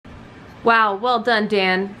Wow, well done,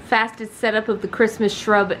 Dan. Fastest setup of the Christmas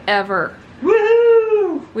shrub ever.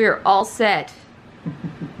 Woohoo! We are all set.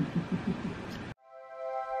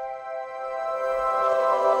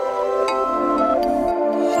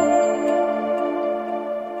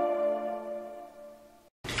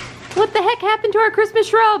 What the heck happened to our Christmas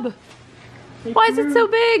shrub? Why is it so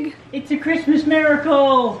big? It's a Christmas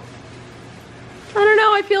miracle! I don't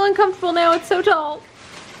know, I feel uncomfortable now, it's so tall.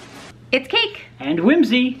 It's Cake. And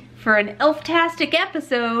Whimsy. For an elf-tastic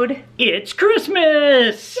episode. It's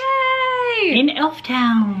Christmas! Yay! In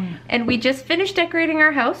Elftown. And we just finished decorating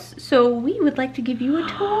our house, so we would like to give you a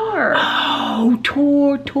tour. Oh,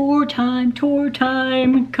 tour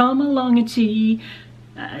time. Come along and see.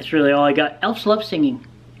 That's really all I got. Elves love singing.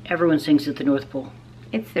 Everyone sings at the North Pole.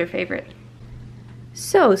 It's their favorite.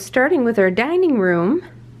 So, starting with our dining room,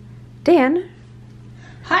 Dan.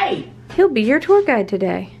 Hi! He'll be your tour guide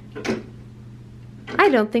today. I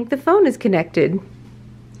don't think the phone is connected.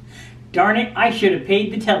 Darn it, I should have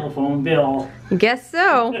paid the telephone bill. Guess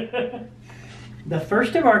so. The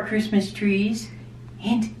first of our Christmas trees,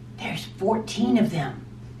 and there's 14 of them.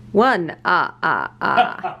 One,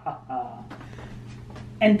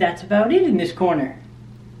 And that's about it in this corner.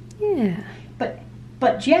 Yeah.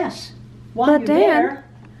 But Jess, while But you're Dan. there,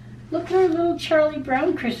 look at our little Charlie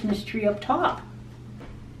Brown Christmas tree up top.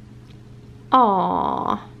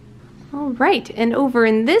 Aww. All right, and over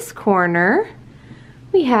in this corner,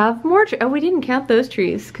 we have more trees. Oh, we didn't count those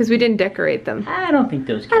trees because we didn't decorate them. I don't think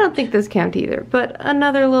those count. I don't think those count either, but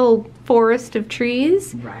another little forest of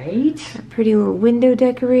trees. Right? Pretty little window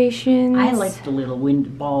decorations. I like the little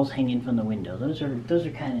wind balls hanging from the window. Those are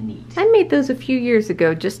kind of neat. I made those a few years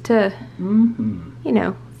ago just to, you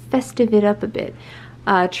know, festive it up a bit.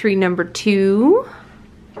 Tree number 2.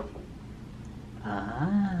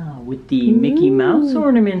 With the Mickey Mouse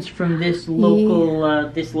ornaments from this local,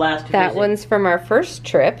 this last visit. That one's from our first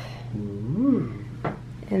trip. Ooh.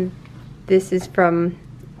 And this is from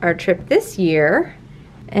our trip this year.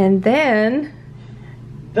 And then...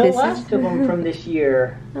 The last of them from this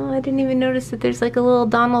year. Oh, I didn't even notice that there's like a little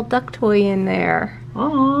Donald Duck toy in there.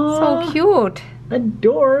 Aww. So cute.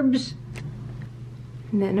 Adorbs.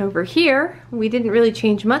 And then over here, we didn't really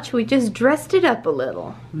change much. We just dressed it up a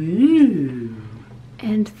little. Ooh.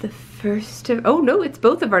 And the first of... Oh, no, it's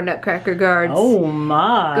both of our Nutcracker guards. Oh,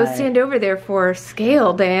 my. Go stand over there for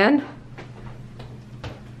scale, Dan.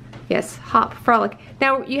 Yes, Hop, Frolic.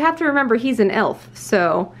 Now, you have to remember he's an elf,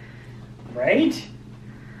 so... Right?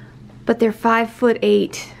 But they're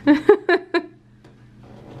 5'8".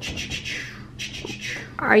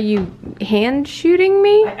 Are you hand shooting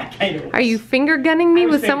me? I kind of was. Are you finger gunning me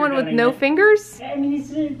with someone with no fingers? I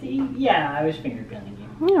mean, yeah, I was finger gunning you.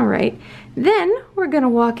 All right. Then we're gonna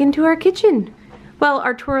walk into our kitchen. Well,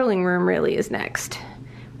 our twirling room really is next.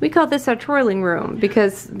 We call this our twirling room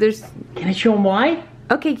because there's... Can I show them why?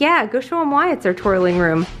 Okay, yeah, go show them why it's our twirling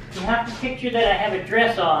room. You have to picture that I have a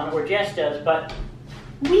dress on, or Jess does, but...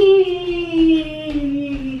 Whee!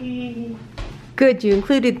 Good, you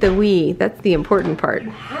included the we. That's the important part.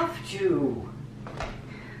 You have to.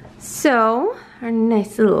 So, our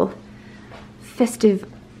nice little festive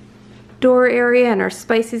door area, and our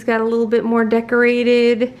spices got a little bit more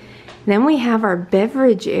decorated. Then we have our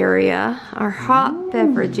beverage area, our hot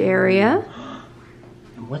beverage area.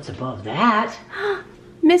 And what's above that?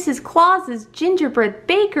 Mrs. Claus's Gingerbread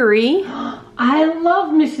Bakery. I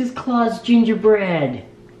love Mrs. Claus gingerbread.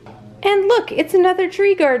 And look, it's another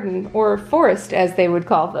tree garden, or forest as they would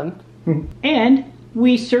call them. And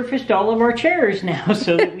we surfaced all of our chairs now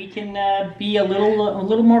so that we can be a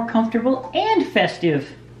little more comfortable and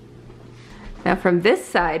festive. Now from this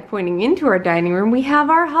side, pointing into our dining room, we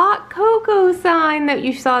have our hot cocoa sign that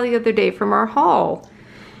you saw the other day from our haul.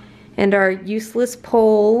 And our useless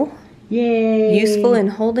pole. Yay! Useful in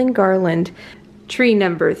holding garland. Tree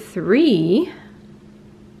number 3.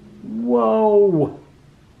 Whoa!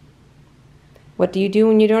 What do you do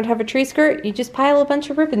when you don't have a tree skirt? You just pile a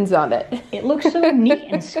bunch of ribbons on it. It looks so neat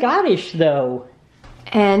and Scottish though.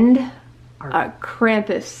 And our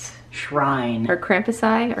Krampus. Shrine. Our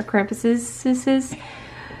Krampusi, our Krampuses.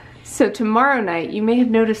 So tomorrow night, you may have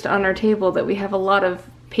noticed on our table that we have a lot of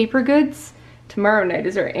paper goods. Tomorrow night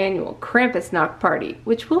is our annual Krampus knock party,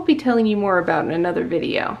 which we'll be telling you more about in another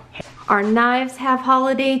video. Our knives have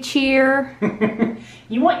holiday cheer.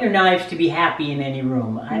 You want your knives to be happy in any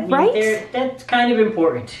room. I mean, right? That's kind of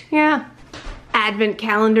important. Yeah. Advent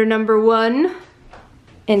calendar number 1.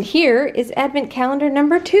 And here is Advent calendar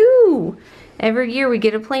number 2. Every year we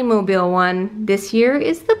get a Playmobil one. This year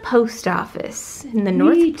is the post office in the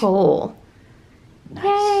North Pole. Nice.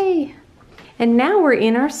 Yay! And now we're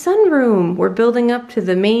in our sunroom. We're building up to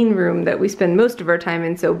the main room that we spend most of our time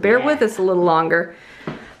in, so bear with us a little longer.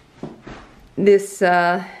 This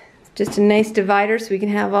just a nice divider so we can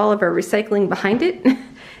have all of our recycling behind it.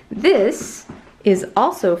 This is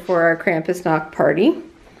also for our Krampusnacht party,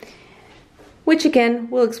 which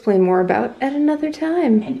again, we'll explain more about at another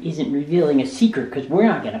time. And isn't revealing a secret because we're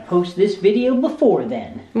not going to post this video before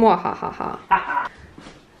then. Mwahaha.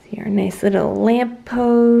 See our nice little lamp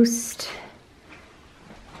post.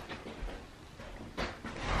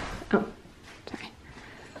 Oh, sorry.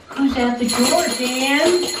 Who's at the door,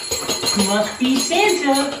 Dan? Must be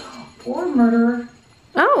Santa or murderer.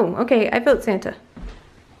 Oh, okay, I vote Santa.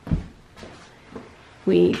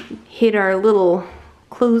 We hid our little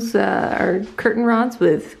our curtain rods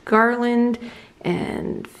with garland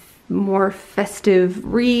and more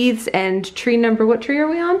festive wreaths and tree number, what tree are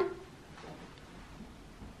we on?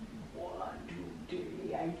 1, 2,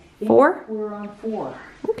 3, I think 4? We're on 4.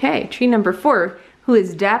 Okay, tree number 4, who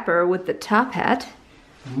is dapper with the top hat.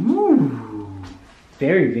 Ooh,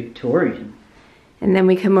 very Victorian. And then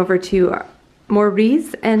we come over to more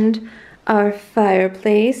wreaths and our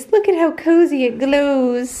fireplace. Look at how cozy it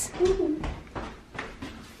glows.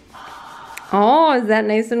 Oh, is that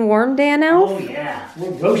nice and warm, Dan Elf? Oh yeah,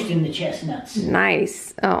 we're roasting the chestnuts.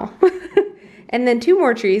 Nice. Oh. And then 2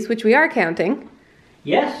 more trees, which we are counting.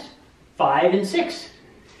 Yes, 5 and 6.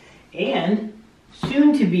 And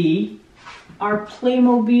soon to be our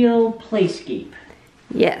Playmobil Playscape.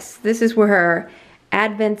 Yes, this is where our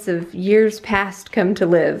advents of years past come to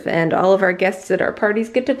live, and all of our guests at our parties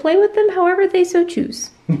get to play with them however they so choose.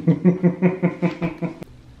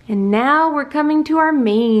 And now we're coming to our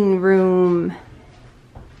main room,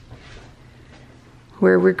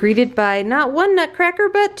 where we're greeted by not 1 nutcracker,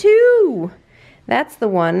 but 2. That's the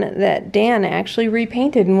one that Dan actually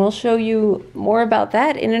repainted, and we'll show you more about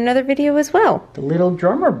that in another video as well. The little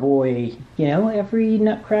drummer boy. You know, every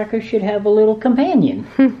nutcracker should have a little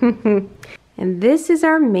companion. And this is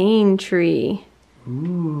our main tree.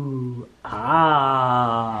 Ooh,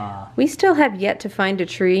 ah. We still have yet to find a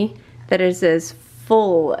tree that is as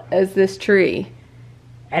full as this tree.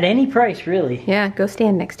 At any price, really. Yeah, go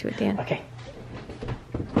stand next to it, Dan. Okay.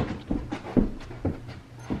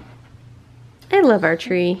 I love our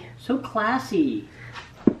tree. So classy.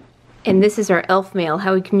 And this is our elf mail,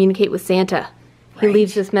 how we communicate with Santa. He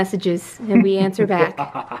leaves us messages and we answer back.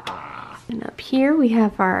 And up here we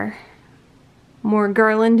have our more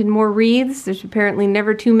garland and more wreaths. There's apparently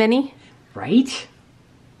never too many. Right?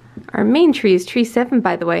 Our main tree is tree 7,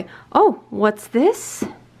 by the way. Oh, what's this?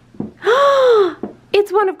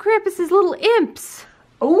 It's one of Krampus's little imps.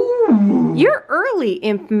 Ooh. You're early,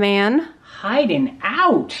 imp man. Hiding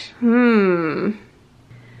out. And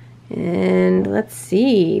let's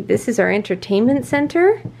see. This is our entertainment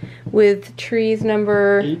center with trees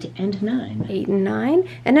number 8 and 9. 8 and 9.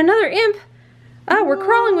 And another imp. Ah, we're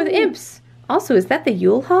crawling with imps. Also, is that the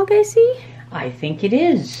Yule hog I see? I think it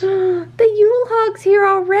is. The Yule hog's here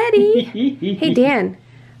already. Hey, Dan.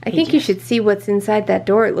 I think you should see what's inside that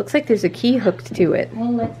door. It looks like there's a key hooked to it.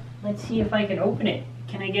 Well, let's see if I can open it.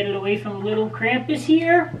 Can I get it away from little Krampus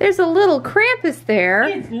here? There's a little Krampus there.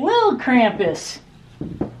 It's little Krampus.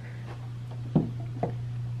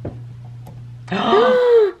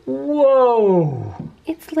 Whoa!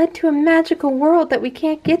 It's led to a magical world that we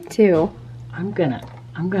can't get to. I'm gonna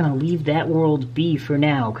leave that world be for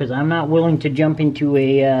now because I'm not willing to jump into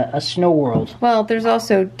a snow world. Well, there's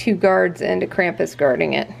also 2 guards and a Krampus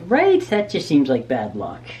guarding it. Right? That just seems like bad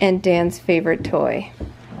luck. And Dan's favorite toy.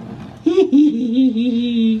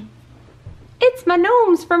 It's It's my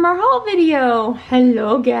gnomes from our haul video.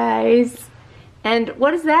 Hello, guys. And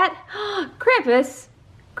what is that? Krampus.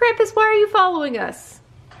 Krampus, why are you following us?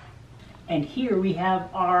 And here we have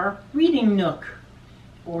our reading nook,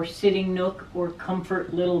 or sitting nook, or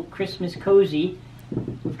comfort little Christmas cozy.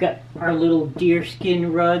 We've got our little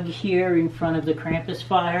deerskin rug here in front of the Krampus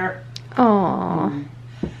fire. Aww.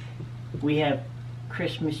 We have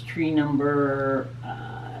Christmas tree number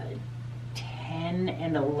 10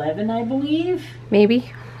 and 11, I believe.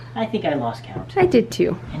 Maybe. I think I lost count. I did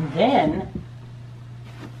too. And then,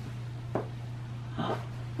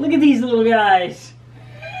 look at these little guys.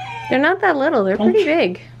 They're not that little. They're pretty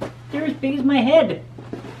big. They're as big as my head.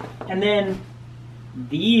 And then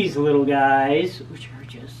these little guys, which are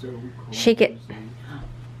just so cool. Shake it.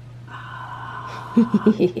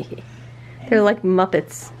 They're like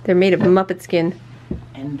Muppets. They're made of Muppet skin.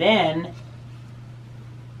 And then...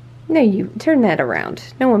 No, you turn that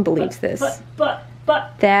around. No one believes this. But...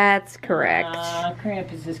 That's correct.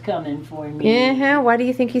 Krampus is coming for me. Yeah, why do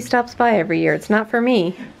you think he stops by every year? It's not for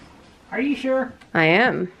me. Are you sure? I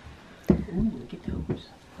am. Ooh,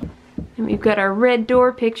 And we've got our red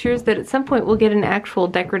door pictures that at some point we'll get an actual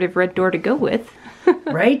decorative red door to go with.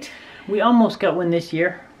 Right? We almost got one this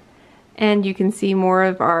year. And you can see more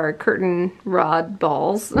of our curtain rod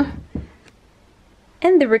balls.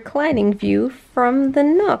 And the reclining view from the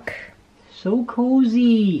nook. So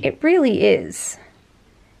cozy. It really is.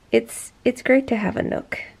 It's great to have a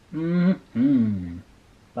nook. Mm-hmm.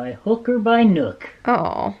 By hook or by nook.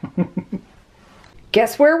 Oh.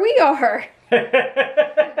 Guess where we are?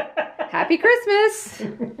 Happy Christmas!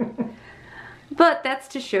 But that's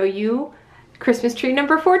to show you Christmas tree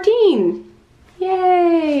number 14.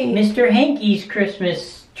 Yay! Mr. Hankey's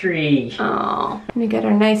Christmas tree. Oh, we got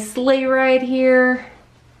our nice sleigh ride here.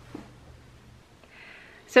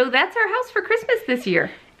 So that's our house for Christmas this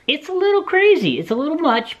year. It's a little crazy. It's a little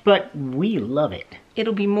much, but we love it.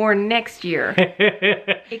 It'll be more next year.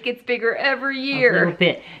 It gets bigger every year. A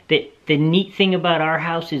little bit. The neat thing about our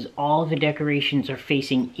house is all the decorations are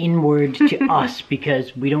facing inward to us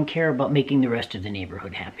because we don't care about making the rest of the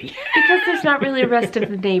neighborhood happy. Because there's not really a rest of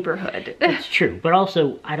the neighborhood. That's true. But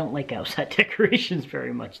also, I don't like outside decorations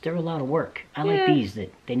very much. They're a lot of work. I like these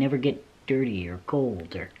that they never get dirty or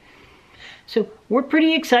cold. So we're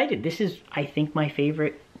pretty excited. This is, I think, my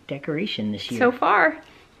favorite decoration this year. So far.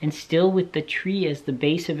 And still with the tree as the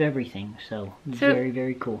base of everything. So very,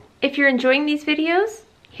 very cool. If you're enjoying these videos,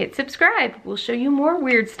 hit subscribe. We'll show you more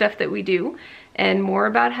weird stuff that we do and more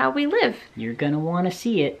about how we live. You're gonna want to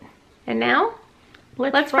see it. And now,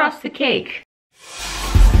 let's frost the cake.